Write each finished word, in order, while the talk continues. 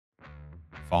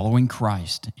Following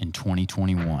Christ in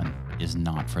 2021 is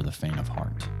not for the faint of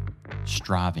heart.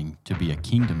 Striving to be a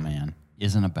kingdom man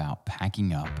isn't about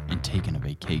packing up and taking a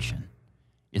vacation.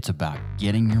 It's about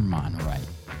getting your mind right,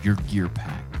 your gear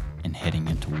packed, and heading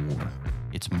into war.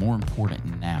 It's more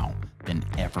important now than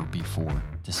ever before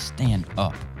to stand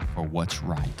up for what's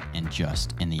right and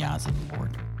just in the eyes of the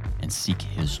Lord and seek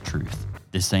His truth.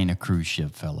 This ain't a cruise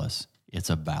ship, fellas. It's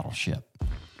a battleship.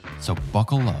 So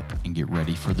buckle up and get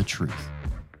ready for the truth,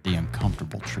 the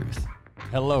uncomfortable truth.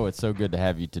 Hello, it's so good to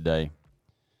have you today.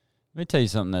 Let me tell you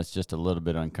something that's just a little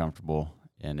bit uncomfortable,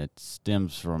 and it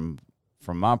stems from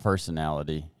my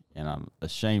personality, and I'm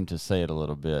ashamed to say it a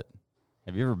little bit.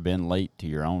 Have you ever been late to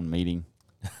your own meeting?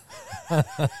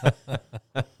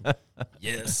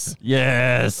 Yes.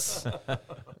 Yes.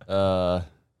 I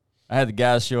had the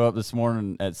guys show up this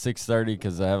morning at 6:30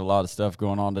 because I have a lot of stuff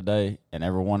going on today, and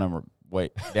every one of them are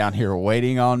down here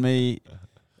waiting on me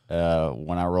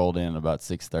when I rolled in about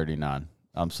 6:39.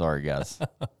 I'm sorry, guys.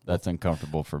 That's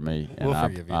uncomfortable for me, and We'll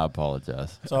forgive you. I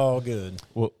apologize. It's all good.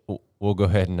 We'll go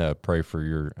ahead and pray for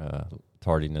your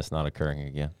tardiness not occurring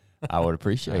again. I would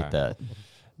appreciate that.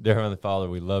 Dear Heavenly Father,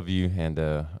 we love you,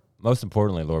 and most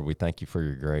importantly, Lord, we thank you for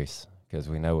your grace, because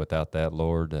we know without that,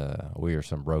 Lord, we are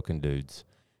some broken dudes,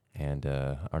 and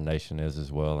our nation is as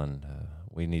well, and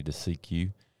we need to seek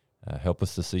you. Help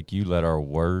us to seek you. Let our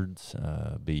words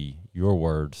be your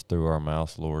words through our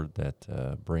mouths, Lord,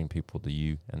 that bring people to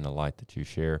you and the light that you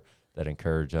share, that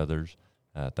encourage others.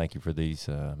 Thank you for these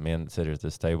men that sit at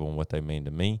this table and what they mean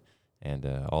to me, and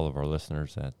all of our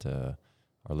listeners that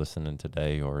are listening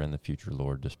today or in the future,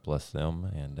 Lord. Just bless them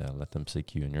and let them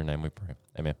seek you. In your name we pray.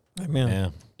 Amen. Amen.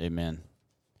 Yeah. Amen.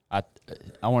 I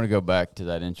want to go back to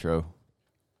that intro.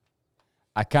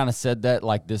 I kind of said that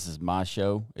like this is my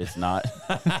show. It's not.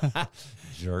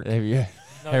 Jerk. Have you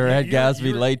ever had guys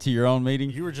be late to your own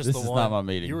meeting? You were just this the is one. not my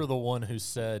meeting. You were the one who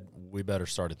said we better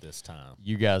start at this time.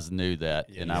 You guys knew that,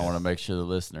 and I Yes. want to make sure the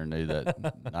listener knew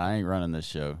that. I ain't running this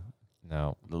show.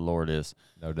 No, The Lord is.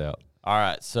 no doubt. All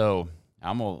right, so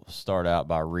I'm going to start out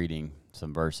by reading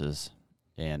some verses,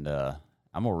 and I'm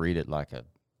going to read it like a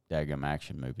daggum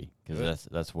action movie, because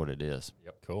that's what it is.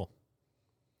 Yep. Cool.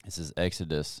 This is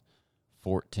Exodus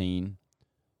 14,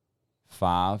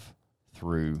 5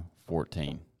 through 14.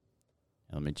 And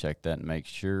let me check that and make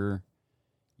sure.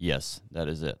 Yes, that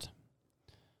is it.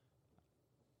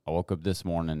 I woke up this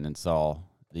morning and saw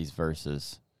these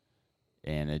verses,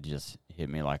 and it just hit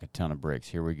me like a ton of bricks.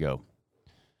 Here we go.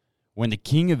 When the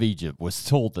king of Egypt was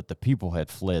told that the people had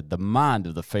fled, the mind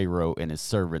of the Pharaoh and his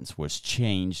servants was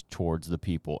changed towards the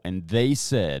people. And they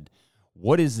said,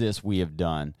 "What is this we have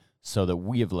done, so that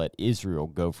we have let Israel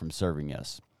go from serving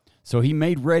us?" So he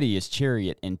made ready his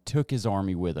chariot and took his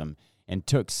army with him, and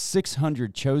took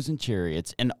 600 chosen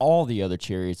chariots and all the other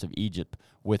chariots of Egypt,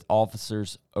 with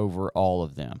officers over all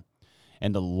of them.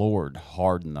 And the Lord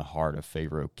hardened the heart of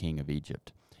Pharaoh, king of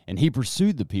Egypt, and he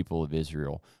pursued the people of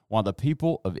Israel, while the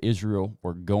people of Israel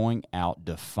were going out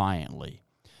defiantly.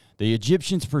 The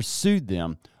Egyptians pursued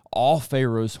them, all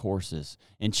Pharaoh's horses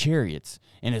and chariots,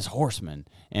 and his horsemen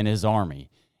and his army,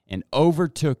 and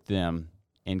overtook them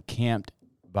and camped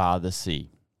by the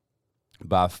sea,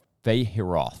 by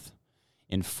Phahiroth,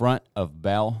 in front of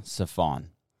Baal-Zephon.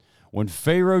 When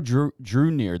Pharaoh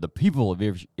drew near, the people of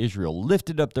Israel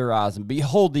lifted up their eyes, and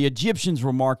behold, the Egyptians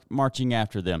were marching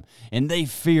after them, and they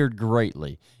feared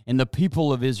greatly. And the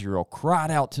people of Israel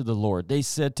cried out to the Lord. They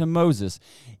said to Moses,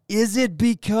 "Is it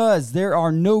because there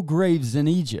are no graves in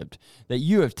Egypt that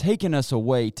you have taken us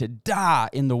away to die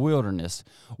in the wilderness?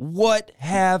 What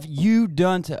have you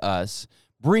done to us,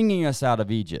 bringing us out of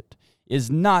Egypt?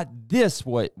 Is not this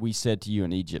what we said to you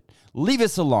in Egypt? Leave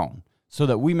us alone, so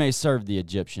that we may serve the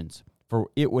Egyptians. For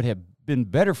it would have been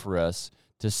better for us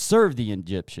to serve the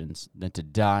Egyptians than to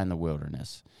die in the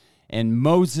wilderness." And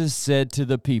Moses said to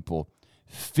the people,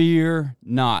 "Fear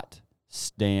not,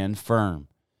 stand firm,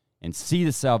 and see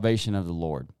the salvation of the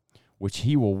Lord, which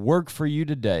he will work for you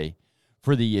today.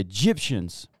 For the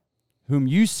Egyptians whom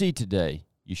you see today,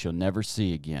 you shall never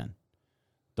see again.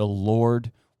 The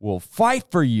Lord will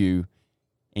fight for you,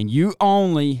 and you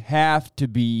only have to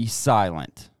be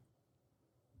silent."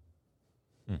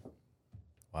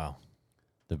 Wow.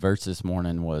 The verse this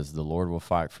morning was, "The Lord will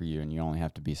fight for you, and you only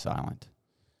have to be silent."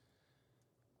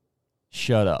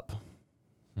 Shut up.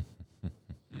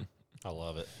 I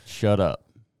love it. Shut up.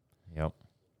 Yep.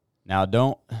 Now,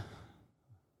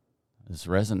 this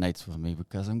resonates with me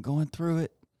because I'm going through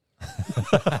it.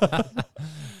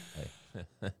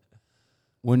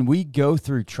 When we go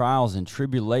through trials and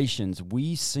tribulations,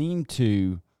 we seem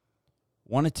to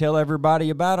want to tell everybody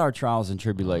about our trials and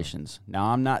tribulations.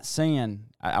 Now, I'm not saying,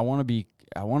 I want to be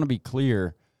I want to be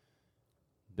clear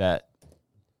that,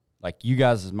 like, you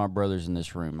guys as my brothers in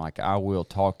this room, like, I will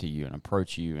talk to you and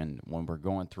approach you, and when we're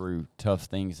going through tough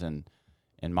things in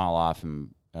my life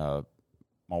and my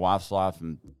wife's life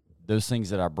and those things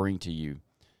that I bring to you,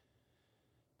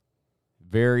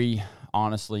 very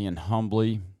honestly and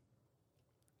humbly.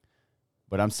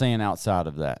 But I'm saying outside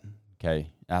of that, okay,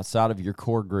 outside of your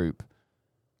core group,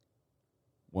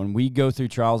 when we go through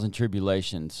trials and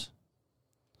tribulations,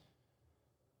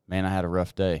 man, I had a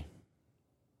rough day.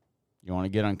 You want to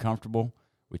get uncomfortable?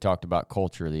 We talked about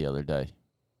culture the other day.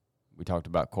 We talked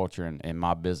about culture in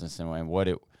my business and what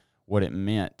it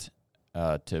meant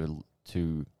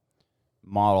to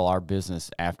model our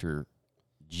business after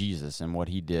Jesus and what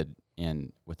he did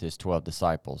with his 12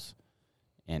 disciples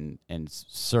and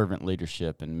servant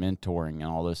leadership and mentoring and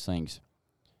all those things.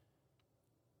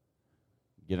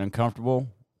 Get uncomfortable?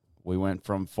 We went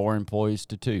from 4 employees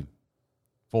to 2.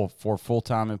 4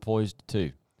 full-time employees to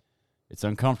 2. It's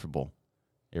uncomfortable.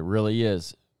 It really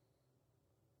is.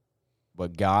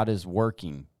 But God is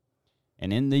working.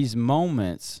 And in these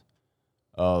moments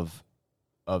of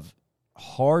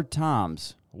hard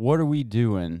times, what are we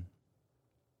doing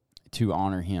to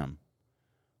honor him?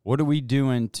 What are we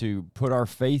doing to put our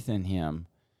faith in him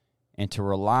and to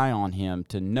rely on him,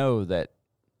 to know that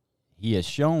he has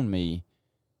shown me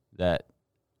that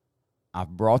I've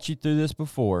brought you through this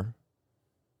before.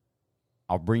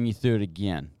 I'll bring you through it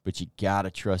again, but you got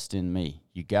to trust in me.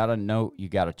 You got to know, you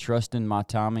got to trust in my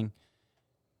timing.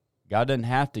 God doesn't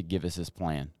have to give us his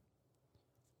plan,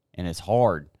 and it's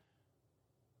hard.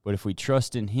 But if we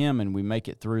trust in him and we make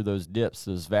it through those dips,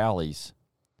 those valleys,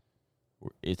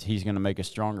 he's going to make us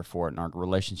stronger for it, and our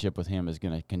relationship with him is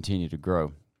going to continue to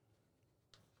grow.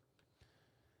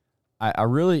 I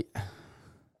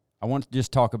want to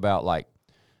just talk about, like,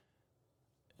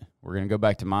 we're going to go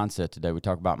back to mindset today. We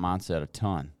talk about mindset a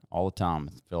ton, all the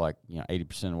time. I feel like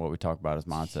 80% of what we talk about is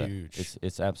mindset. Huge.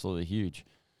 It's absolutely huge.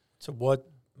 So what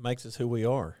makes us who we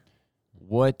are?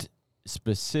 What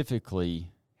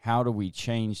specifically, how do we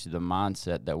change the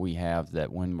mindset that we have,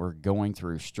 that when we're going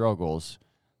through struggles,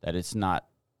 that it's not,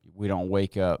 we don't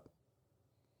wake up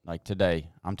like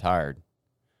today, I'm tired.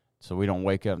 So we don't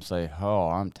wake up and say, oh,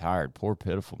 I'm tired. Poor,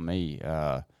 pitiful me.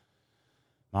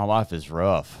 My life is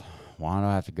rough. Why do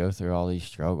I have to go through all these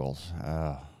struggles?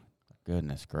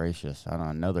 Goodness gracious. I don't know,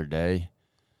 another day.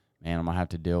 Man, I'm going to have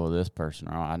to deal with this person.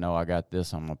 Or I know I got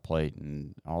this on my plate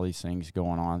and all these things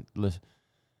going on. Listen,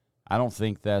 I don't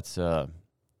think that's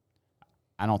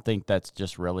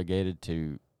just relegated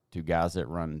to guys that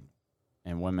run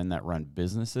and women that run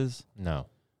businesses. No.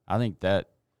 I think that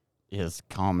is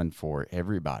common for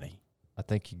everybody. I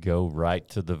think you go right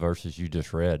to the verses you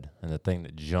just read, and the thing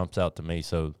that jumps out to me,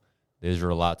 so the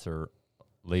Israelites are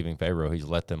leaving Pharaoh. He's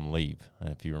let them leave. And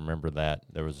if you remember that,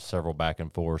 there was several back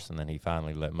and forth, and then he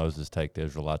finally let Moses take the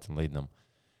Israelites and lead them.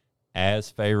 As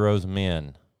Pharaoh's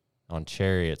men on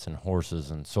chariots and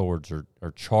horses and swords are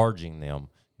charging them,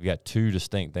 you've got 2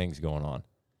 distinct things going on.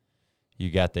 You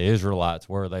got the Israelites,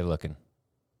 where are they looking?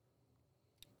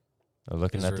 They're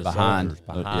looking at the behind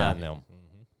them,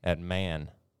 at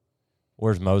man.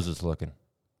 Where's Moses looking?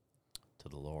 To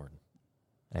the Lord.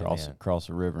 Across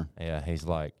the river. Yeah, he's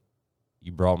like,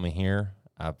 you brought me here.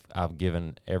 I've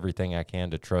given everything I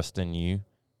can to trust in you.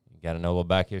 You got to know a little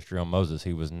back history on Moses.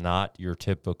 He was not your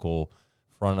typical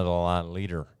front-of-the-line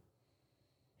leader.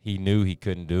 He knew he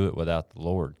couldn't do it without the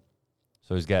Lord.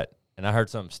 So he's got, and I heard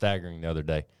something staggering the other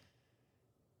day,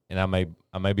 and I may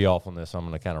be off on this, so I'm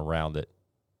going to kind of round it.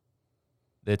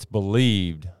 It's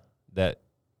believed that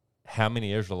how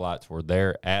many Israelites were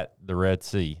there at the Red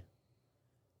Sea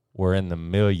were in the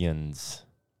millions.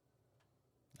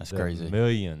 That's crazy.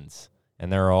 Millions.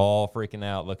 And they're all freaking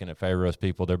out looking at Pharaoh's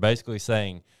people. They're basically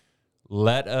saying,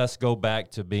 let us go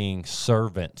back to being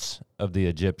servants of the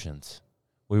Egyptians.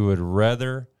 We would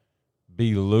rather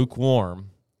be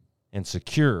lukewarm and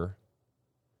secure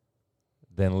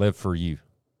than live for you.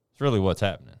 It's really what's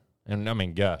happening. And, I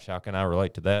mean, gosh, how can I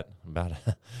relate to that about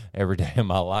every day of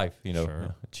my life?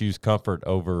 Sure. Choose comfort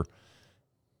over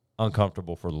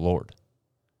uncomfortable for the Lord.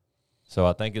 So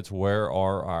I think it's where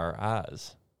are our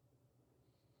eyes?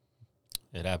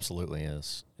 It absolutely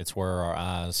is. It's where our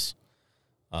eyes,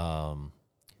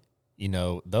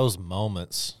 those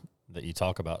moments that you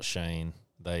talk about, Shane,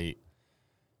 they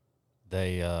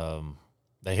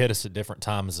hit us at different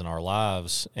times in our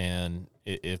lives, and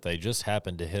if they just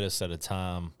happen to hit us at a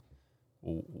time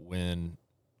when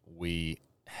we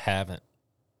haven't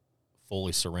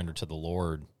fully surrendered to the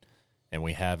Lord, and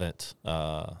we haven't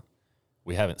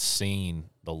seen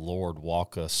the Lord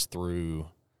walk us through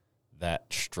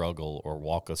that struggle or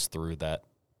walk us through that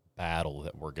battle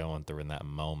that we're going through in that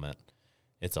moment,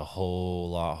 it's a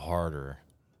whole lot harder.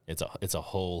 It's a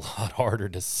whole lot harder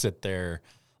to sit there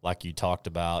like you talked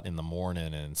about in the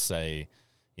morning and say,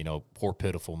 poor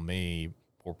pitiful me,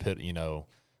 oh,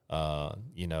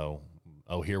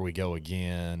 here we go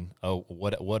again. Oh,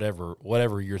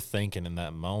 whatever you're thinking in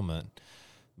that moment.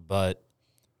 But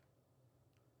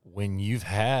when you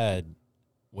have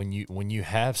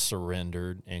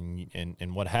surrendered,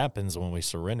 and what happens when we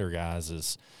surrender, guys,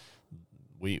 is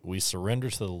we surrender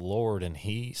to the Lord, and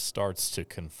He starts to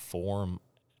conform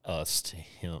us to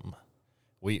Him.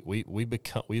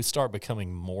 We start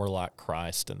becoming more like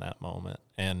Christ in that moment,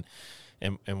 and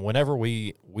whenever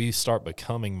we start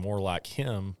becoming more like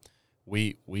Him,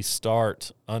 we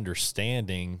start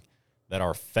understanding that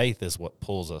our faith is what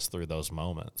pulls us through those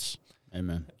moments.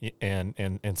 Amen.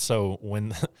 And so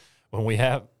when we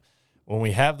have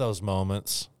those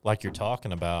moments like you're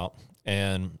talking about,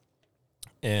 and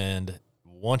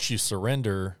once you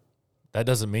surrender, that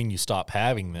doesn't mean you stop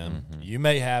having them. Mm-hmm. You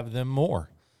may have them more.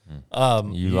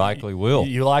 You likely will.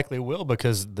 You likely will,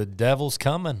 because the devil's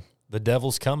coming. The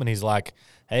devil's coming. He's like,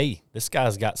 hey, this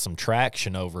guy's got some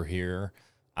traction over here.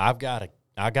 I got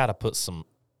to put some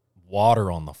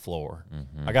water on the floor.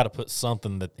 Mm-hmm. I got to put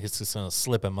something that is just going to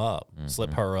slip him up,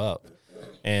 slip her up.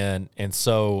 And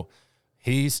so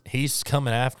he's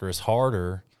coming after us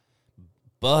harder,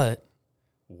 but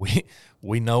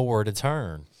we know where to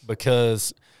turn,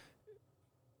 because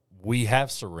we have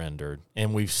surrendered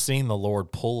and we've seen the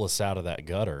Lord pull us out of that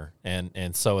gutter.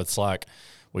 And so it's like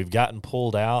we've gotten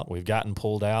pulled out,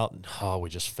 and we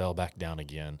just fell back down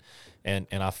again. And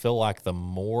I feel like the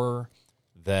more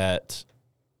that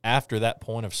after that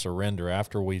point of surrender,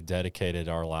 after we dedicated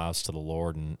our lives to the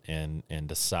Lord and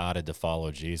decided to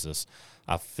follow Jesus,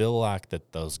 I feel like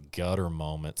that those gutter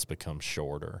moments become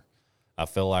shorter. I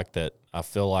feel like that.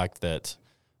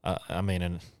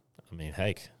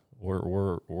 Hey,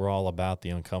 we're all about the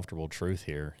uncomfortable truth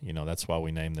here. That's why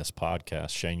we named this podcast.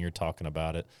 Shane, you're talking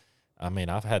about it.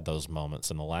 I've had those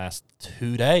moments in the last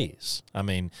 2 days.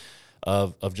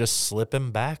 Of just slipping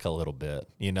back a little bit,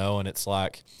 and it's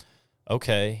like,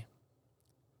 okay,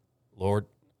 Lord,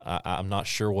 I'm not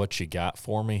sure what you got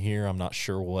for me here. I'm not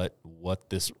sure what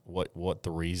the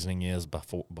reasoning is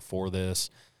before this.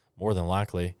 More than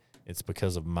likely, it's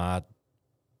because of my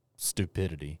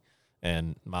stupidity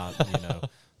and my,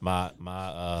 my. I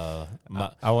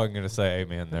wasn't going to say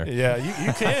amen there. Yeah,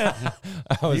 you can.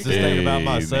 I was just thinking about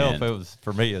myself. It was,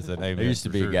 for me, it's an amen. There used to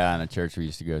be a guy in a church we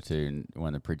used to go to, and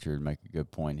when the preacher would make a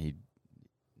good point, he'd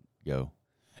go,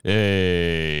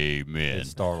 amen. It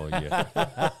startled you.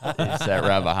 He sat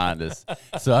right behind us.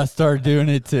 So I started doing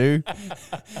it too.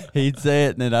 He'd say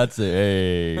it, and then I'd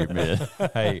say, amen.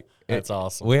 Hey, that's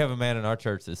awesome. We have a man in our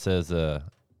church that says,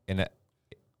 and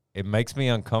it makes me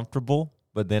uncomfortable,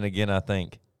 but then again, I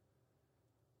think,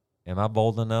 am I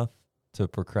bold enough to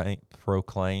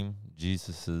proclaim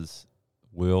Jesus'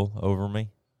 will over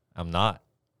me? I'm not.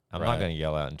 I'm not going to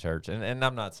yell out in church. And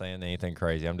I'm not saying anything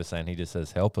crazy. I'm just saying he just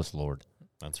says, help us, Lord.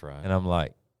 That's right. And I'm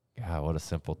like, God, what a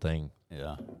simple thing.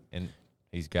 Yeah. And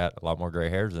he's got a lot more gray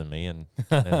hairs than me, and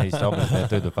he's told me he's been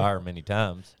through the fire many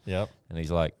times. Yep. And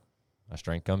he's like, my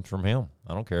strength comes from him.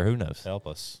 I don't care who knows. Help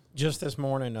us. Just this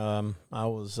morning, I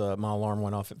was my alarm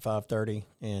went off at 5:30,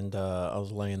 and I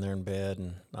was laying there in bed,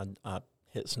 and I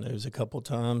hit snooze a couple of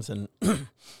times, and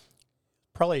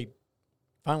finally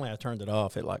I turned it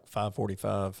off at like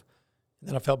 5:45.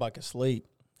 Then I fell back asleep,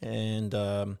 and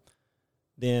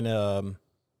then I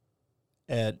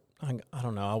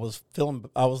don't know,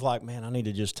 I was like, man, I need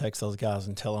to just text those guys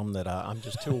and tell them that I'm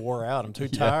just too wore out. I'm too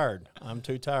tired. I'm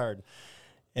too tired.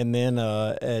 And then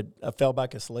I fell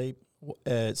back asleep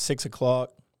at 6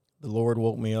 o'clock. The Lord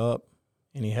woke me up,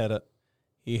 and He had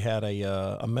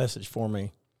a message for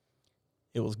me.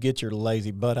 It was, get your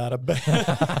lazy butt out of bed.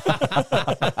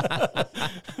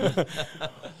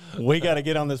 We got to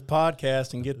get on this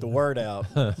podcast and get the word out.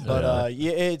 But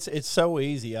it's so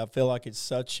easy. I feel like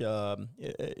it's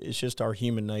it's just our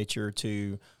human nature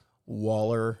to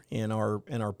waller in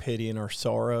our pity and our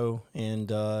sorrow, and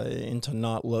to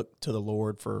not look to the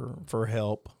Lord for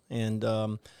help. And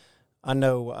I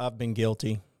know I've been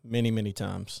guilty many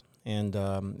times. And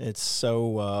it's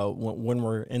so when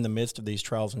we're in the midst of these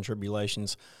trials and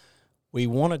tribulations, we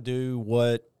want to do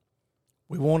what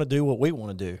we want to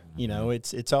do.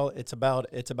 It's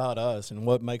about us and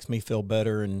what makes me feel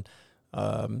better, and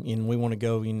we want to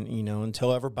go and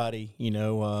tell everybody.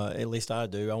 At least I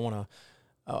do. I want to.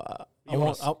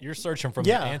 You're searching for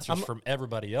the answers from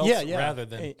everybody else, rather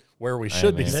than where we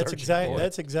should be.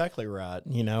 That's exactly right.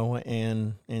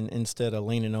 And instead of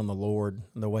leaning on the Lord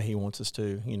the way He wants us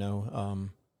to,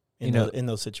 in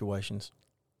those situations.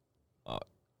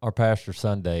 Our pastor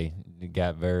Sunday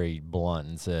got very blunt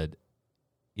and said,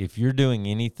 if you're doing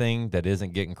anything that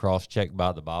isn't getting cross-checked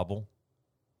by the Bible,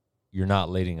 you're not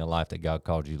leading a life that God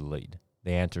called you to lead.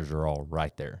 The answers are all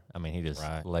right there. I mean, he just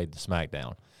laid the smack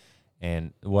down.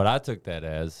 And what I took that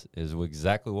as is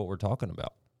exactly what we're talking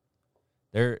about.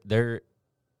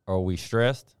 Are we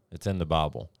stressed? It's in the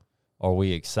Bible. Are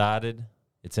we excited?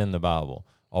 It's in the Bible.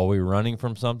 Are we running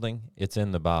from something? It's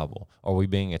in the Bible. Are we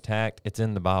being attacked? It's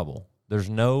in the Bible. There's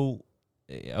no,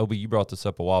 Obi, you brought this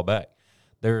up a while back.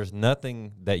 There is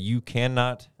nothing that you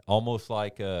cannot, almost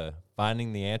like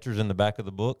finding the answers in the back of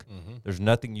the book. Mm-hmm. There's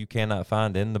nothing you cannot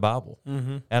find in the Bible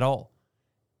at all.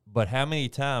 But how many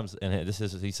times, and this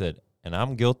is, he said, and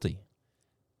I'm guilty,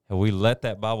 have we let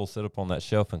that Bible sit up on that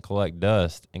shelf and collect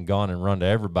dust and gone and run to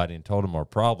everybody and told them our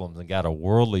problems and got a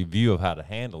worldly view of how to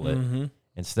handle it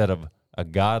instead of a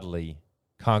godly,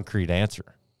 concrete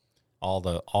answer? All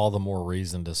the more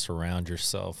reason to surround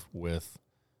yourself with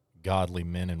godly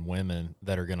men and women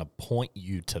that are going to point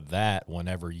you to that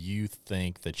whenever you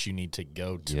think that you need to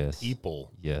go to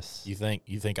people. Yes. You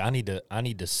think I need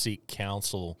to seek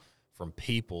counsel from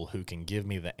people who can give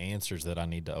me the answers that I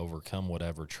need to overcome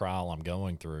whatever trial I'm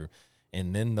going through.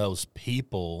 And then those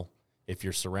people, if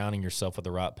you're surrounding yourself with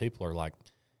the right people, are like,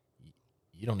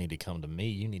 you don't need to come to me.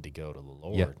 You need to go to the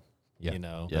Lord. Yeah. You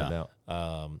know,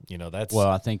 that's Well,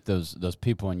 I think those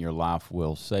people in your life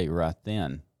will say right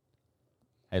then,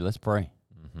 "Hey, let's pray."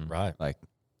 right. Like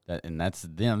that, and that's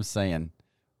them saying,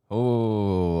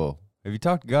 "Oh, have you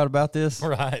talked to God about this?"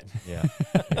 Right. Yeah.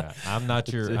 Yeah. I'm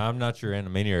not your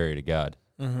intermediary to God.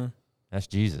 That's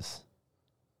Jesus.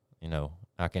 You know,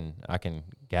 I can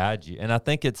guide you. And I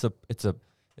think it's a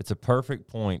perfect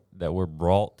point that we're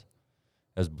brought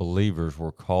as believers.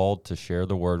 We're called to share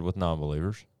the word with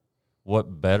non-believers.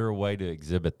 What better way to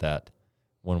exhibit that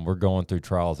when we're going through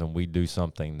trials and we do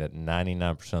something that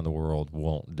 99% of the world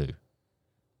won't do?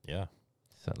 Yeah.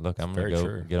 So look, I'm going to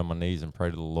go get on my knees and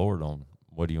pray to the Lord on,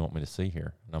 what do you want me to see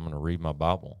here? And I'm going to read my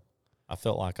Bible. I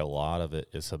felt like a lot of it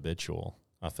is habitual.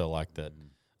 I feel like that,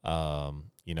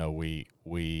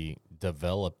 we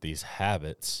develop these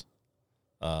habits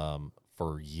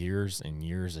for years and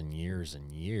years and years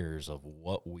and years of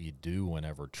what we do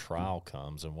whenever trial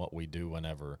comes and what we do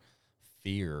whenever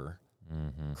fear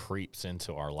creeps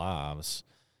into our lives.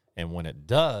 And when it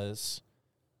does,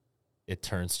 it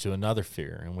turns to another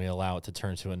fear, and we allow it to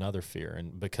turn to another fear.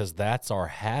 And because that's our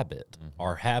habit,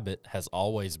 our habit has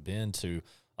always been to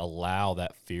allow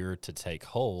that fear to take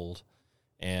hold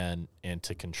and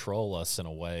to control us in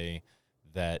a way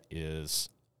that is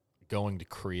going to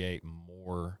create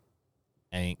more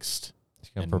angst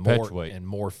and perpetuate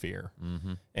more fear.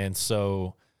 And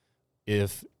so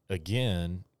if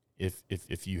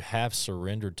you have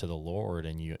surrendered to the Lord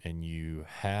and you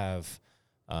have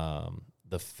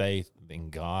the faith in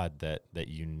God that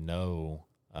you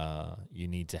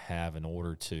need to have in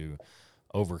order to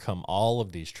overcome all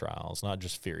of these trials, not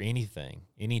just fear,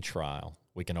 any trial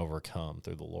we can overcome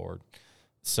through the Lord.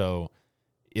 So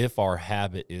if our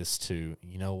habit is to,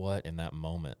 you know what, in that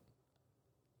moment,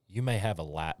 you may have a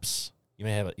lapse, you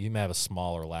may have a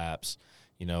smaller lapse,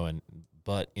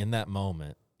 but in that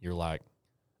moment, you're like,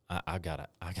 I gotta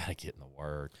get in the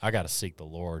Word. I gotta seek the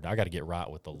Lord. I gotta get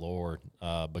right with the Lord,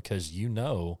 because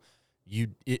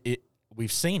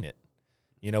we've seen it.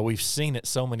 We've seen it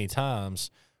so many times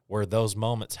where those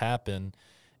moments happen,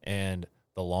 and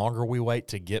the longer we wait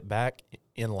to get back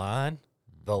in line,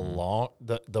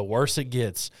 the worse it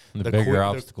gets. The bigger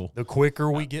obstacle. The quicker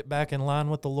we get back in line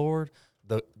with the Lord,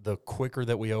 the quicker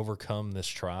that we overcome this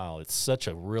trial. It's such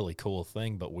a really cool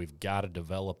thing, but we've got to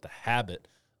develop the habit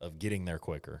of getting there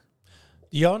quicker.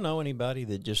 Do y'all know anybody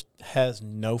that just has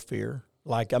no fear?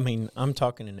 Like, I mean, I'm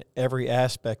talking in every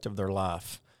aspect of their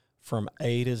life, from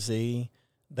A to Z.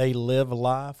 They live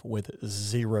life with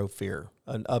zero fear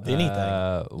of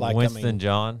anything. Winston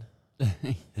John,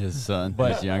 his son,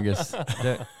 But- his youngest.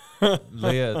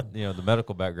 Leah, the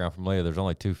medical background from Leah, there's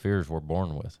only two fears we're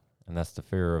born with, and that's the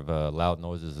fear of loud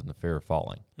noises and the fear of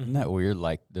falling. Isn't that weird?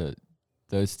 Like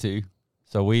those two.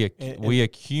 So we And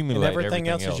accumulate and everything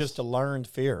else is just a learned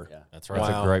fear. Yeah. That's right.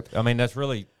 That's Wow. a great. I mean, that's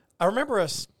really. I remember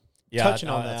us touching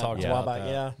on that a talked while about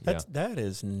back. that. That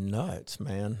is nuts,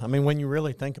 man. I mean, when you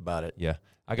really think about it. Yeah,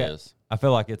 Yes. I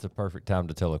feel like it's a perfect time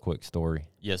to tell a quick story.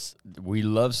 Yes. We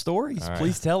love stories. All right.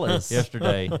 Please tell us.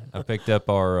 Yesterday, I picked up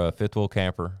our fifth wheel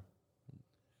camper,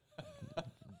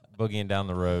 boogieing down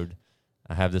the road.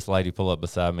 I have this lady pull up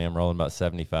beside me. I'm rolling about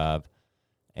 75,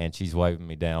 and she's waving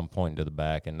me down, pointing to the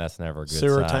back, and that's never a good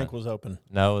Sewer sign. tank was open.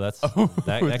 No, that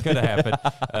could have happened.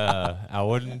 I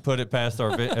wouldn't put it past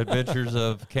our adventures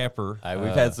of Camper.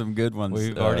 We've had some good ones.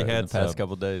 We've already had in the past some.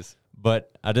 couple days.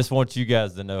 But I just want you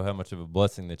guys to know how much of a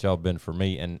blessing that y'all been for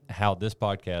me, and how this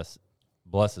podcast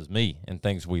blesses me and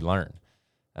things we learn.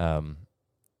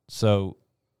 So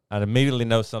I immediately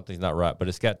know something's not right, but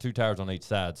it's got 2 tires on each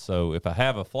side. So if I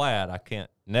have a flat, I can't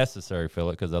necessarily feel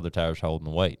it because the other tire's holding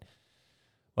the weight.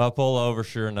 Well, I pull over,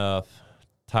 sure enough,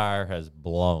 tire has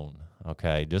blown,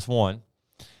 okay, just one.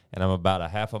 And I'm about a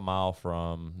half a mile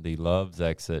from the Love's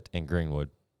exit in Greenwood.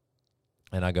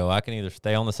 And I go, I can either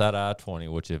stay on the side of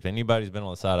I-20, which if anybody's been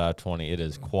on the side of I-20, it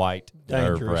is quite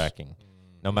Dangerous. nerve-wracking.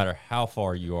 No matter how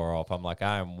far you are off, I'm like,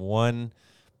 I am one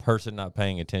person not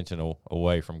paying attention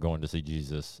away from going to see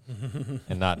Jesus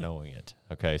and not knowing it.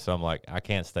 Okay, so I'm like, I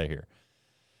can't stay here.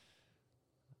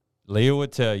 Leah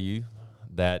would tell you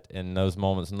that in those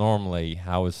moments, normally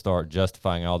I would start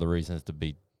justifying all the reasons to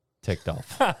be ticked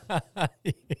off.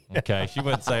 Okay, she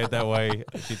wouldn't say it that way.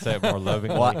 She'd say it more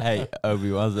lovingly. Hey,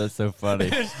 Obi, why is that so funny?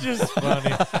 It's just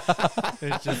funny.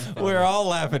 It's just funny. We're all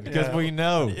laughing because Yeah. we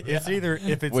know. It's either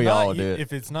if it's We not all you, do it.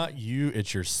 if it's not you,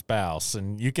 it's your spouse,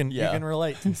 and you can Yeah.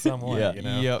 relate in some way. Yeah. You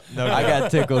know? Yep. No, I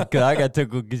got tickled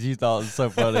because you thought it was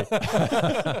so funny.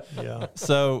 Yeah.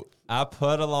 So I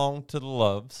put along to the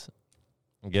Loves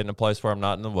and get in a place where I'm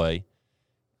not in the way.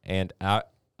 And I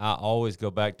always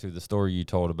go back to the story you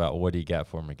told about what he got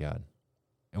for me, God.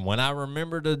 And when I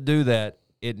remember to do that,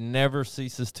 it never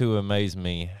ceases to amaze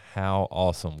me how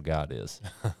awesome God is.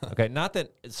 Okay, not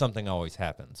that something always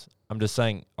happens. I'm just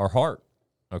saying our heart,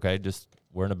 okay, just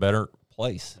we're in a better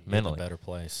place You're in a mentally. better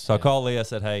place. So I called Leah,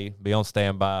 said, hey, be on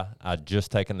standby. I'd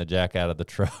just taken the jack out of the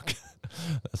truck.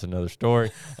 That's another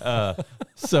story.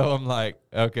 So I'm like,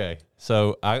 okay.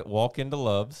 So I walk into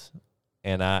Love's,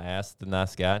 and I asked the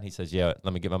nice guy, and he says, yeah,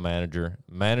 let me get my manager.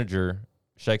 Manager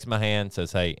shakes my hand,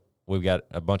 says, hey, we've got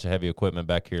a bunch of heavy equipment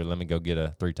back here. Let me go get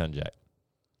a 3-ton jack.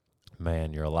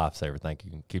 Man, you're a lifesaver. Thank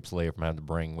you. Keeps Leah from having to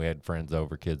bring. We had friends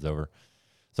over, kids over.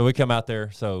 So we come out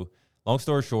there. So long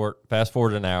story short, fast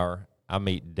forward an hour, I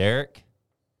meet Derek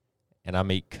and I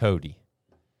meet Cody.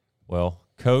 Well,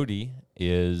 Cody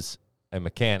is a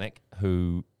mechanic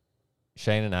who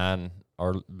Shane and I and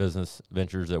our business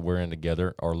ventures that we're in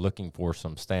together are looking for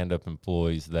some stand-up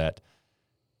employees that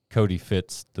Cody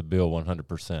fits the bill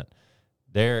 100%.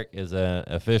 Derek is an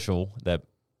official that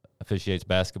officiates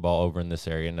basketball over in this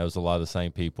area and knows a lot of the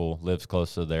same people, lives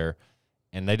close to there,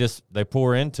 and they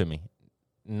pour into me,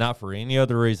 not for any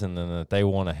other reason than that they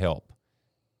want to help.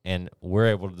 And we're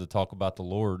able to talk about the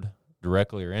Lord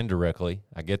directly or indirectly.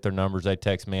 I get their numbers, they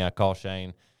text me, I call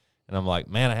Shane, and I'm like,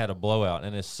 man, I had a blowout.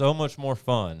 And it's so much more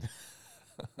fun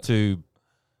to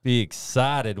be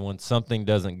excited when something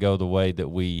doesn't go the way that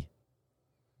we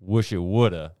wish it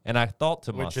woulda. And I thought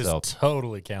to Which myself, is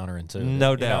totally counterintuitive. no You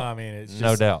know, doubt. I mean, it's just,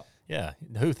 no doubt. Yeah.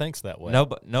 Who thinks that way?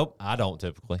 Nope, I don't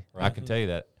typically. I Right. can tell you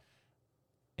that.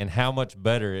 And how much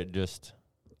better it just,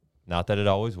 not that it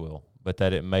always will, but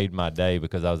that it made my day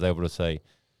because I was able to say,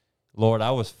 Lord,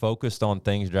 I was focused on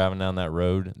things driving down that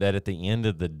road that at the end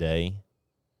of the day,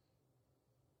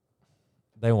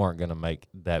 they weren't going to make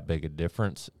that big a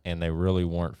difference, and they really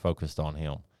weren't focused on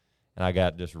him. And I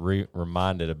got just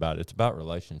reminded about it. It's about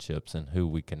relationships and who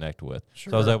we connect with.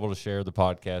 So I was able to share the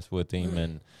podcast with him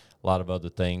and a lot of other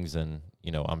things. And,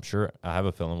 you know, I'm sure I have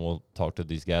a feeling we'll talk to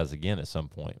these guys again at some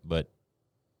point. But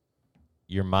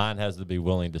your mind has to be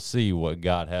willing to see what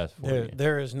God has for you.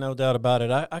 There is no doubt about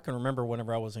it. I can remember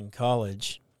whenever I was in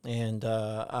college, and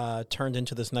I turned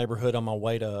into this neighborhood on my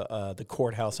way to the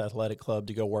Courthouse Athletic Club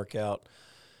to go work out.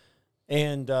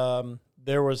 And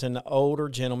there was an older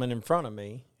gentleman in front of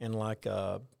me in like,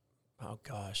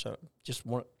 just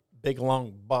one big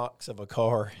long box of a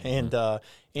car. And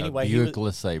anyway, a Buick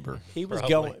LeSabre. he was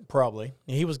Probably.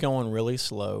 he was going really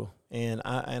slow. And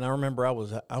I remember I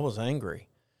was angry.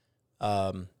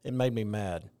 It made me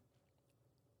mad.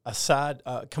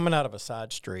 Coming out of a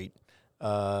side street,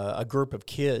 a group of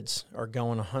kids are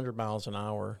going 100 miles an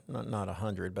hour, not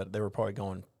 100, but they were probably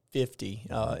going 50,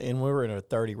 and we were in a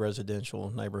 30 residential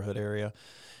neighborhood area,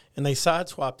 and they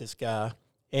sideswiped this guy,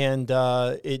 and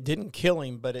it didn't kill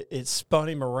him, but it spun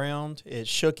him around, it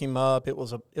shook him up. It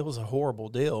was a horrible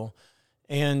deal,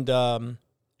 and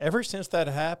ever since that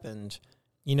happened,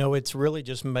 you know, it's really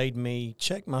just made me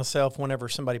check myself whenever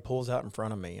somebody pulls out in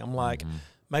front of me. I'm like,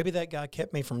 maybe that guy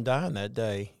kept me from dying that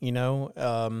day. You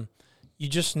know,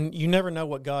 you never know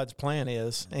what God's plan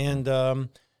is, and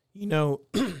You know,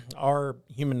 our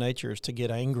human nature is to get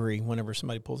angry whenever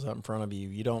somebody pulls out in front of you.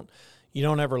 You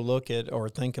don't ever look at or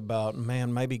think about,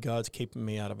 man, maybe God's keeping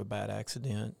me out of a bad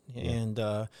accident. Yeah. And,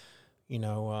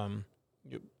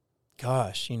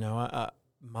 gosh,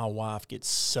 my wife gets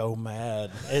so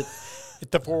mad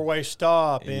at the four-way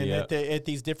stop and Yep. at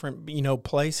these different,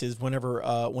 places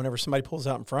whenever somebody pulls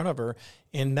out in front of her.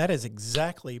 And that is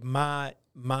exactly my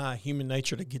human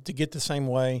nature to get the same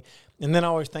way. And then I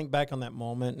always think back on that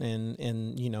moment and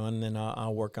then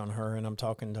I'll work on her, and I'm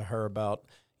talking to her about,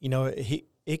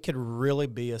 it could really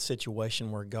be a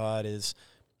situation where God is,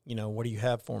 what do you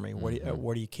have for me?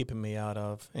 What are you keeping me out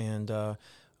of? And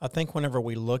I think whenever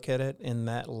we look at it in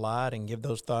that light and give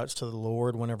those thoughts to the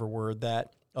Lord, whenever we're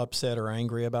that upset or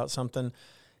angry about something,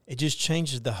 it just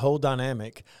changes the whole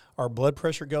dynamic. Our blood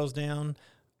pressure goes down.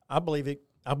 I believe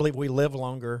we live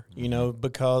longer,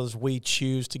 because we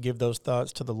choose to give those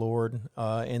thoughts to the Lord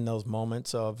in those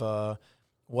moments of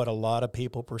what a lot of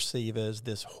people perceive as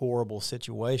this horrible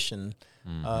situation.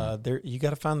 You got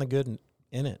to find the good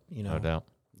in it, No doubt.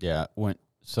 Yeah.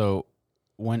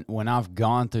 When I've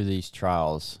gone through these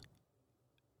trials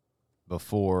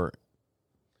before,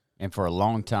 and for a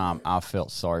long time, I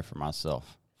felt sorry for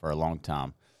myself for a long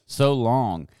time. So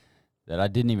long that I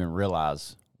didn't even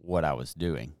realize what I was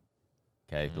doing.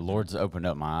 Okay. The Lord's opened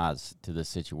up my eyes to this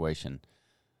situation.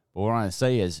 But what I want to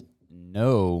say is,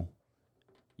 you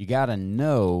got to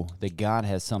know that God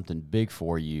has something big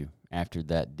for you after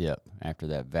that dip, after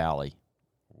that valley,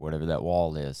 whatever that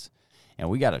wall is. And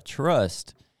we got to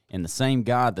trust in the same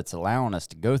God that's allowing us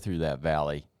to go through that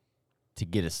valley to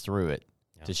get us through it,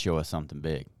 to show us something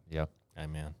big. Yeah.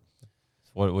 Amen.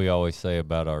 It's what we always say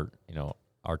about our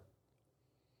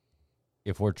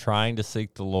if we're trying to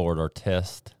seek the Lord, our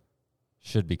test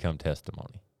should become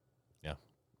testimony. Yeah.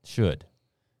 Should.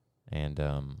 And,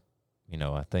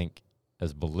 I think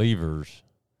as believers,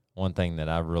 one thing that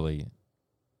I've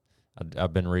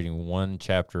been reading one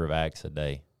chapter of Acts a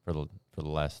day for the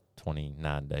last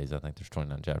 29 days. I think there's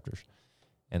 29 chapters.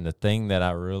 And the thing that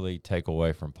I really take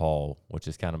away from Paul, which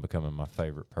is kind of becoming my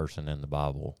favorite person in the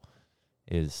Bible,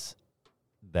 is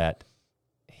that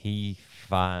he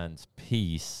finds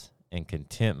peace and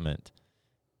contentment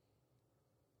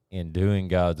in doing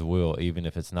God's will, even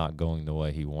if it's not going the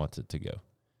way he wants it to go.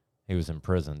 He was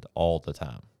imprisoned all the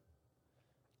time.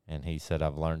 And he said,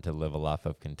 I've learned to live a life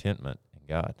of contentment in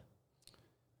God.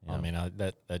 I mean,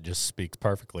 that just speaks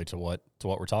perfectly to what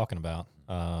we're talking about.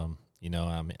 I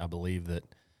believe that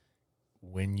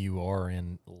when you are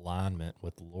in alignment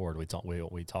with the Lord, we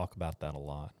talk about that a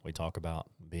lot. We talk about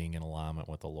being in alignment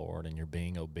with the Lord, and you're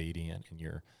being obedient,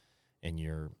 and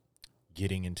you're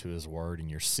getting into His Word, and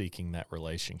you're seeking that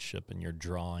relationship, and you're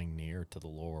drawing near to the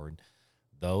Lord.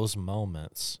 Those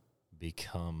moments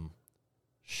become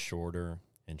shorter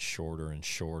and shorter and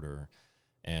shorter,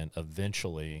 and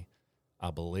eventually,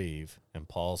 I believe, and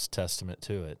Paul's testament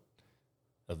to it,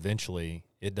 eventually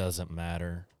it doesn't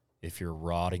matter if you're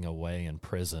rotting away in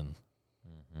prison,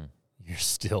 you're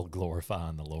still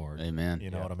glorifying the Lord. Amen.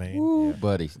 You know what I mean? Ooh,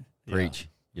 buddy, preach.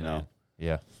 Man.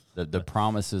 Yeah. The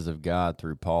promises of God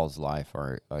through Paul's life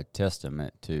are a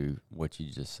testament to what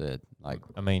you just said. Like,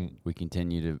 I mean, we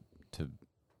continue to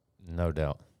no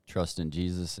doubt. trust in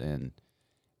Jesus, and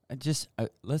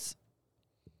let's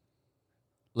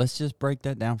just break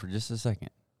that down for just a second.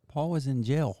 Paul was in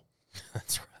jail.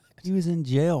 That's right. He was in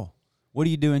jail. What do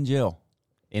you do in jail?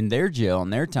 In their jail, in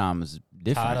their time, is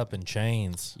different. Tied up in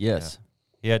chains. Yes.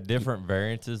 He had different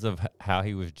variances of how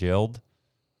he was jailed.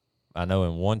 I know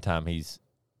in one time he's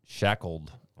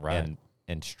shackled and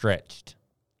stretched,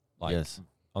 like Yes.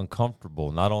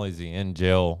 uncomfortable. Not only is he in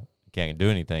jail, can't do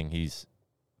anything, he's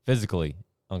physically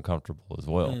uncomfortable as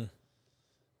well.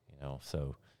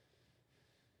 So.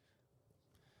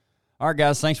 All right,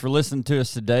 guys, thanks for listening to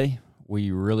us today.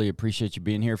 We really appreciate you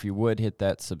being here. If you would, hit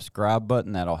that subscribe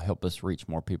button. That'll help us reach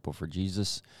more people for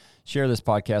Jesus. Share this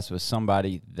podcast with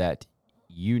somebody that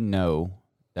you know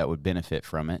that would benefit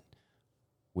from it,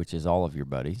 which is all of your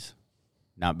buddies.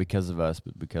 Not because of us,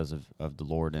 but because of the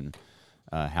Lord and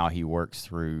how He works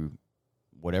through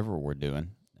whatever we're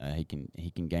doing. He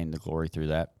can gain the glory through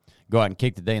that. Go out and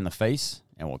kick the day in the face,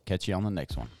 and we'll catch you on the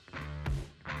next one.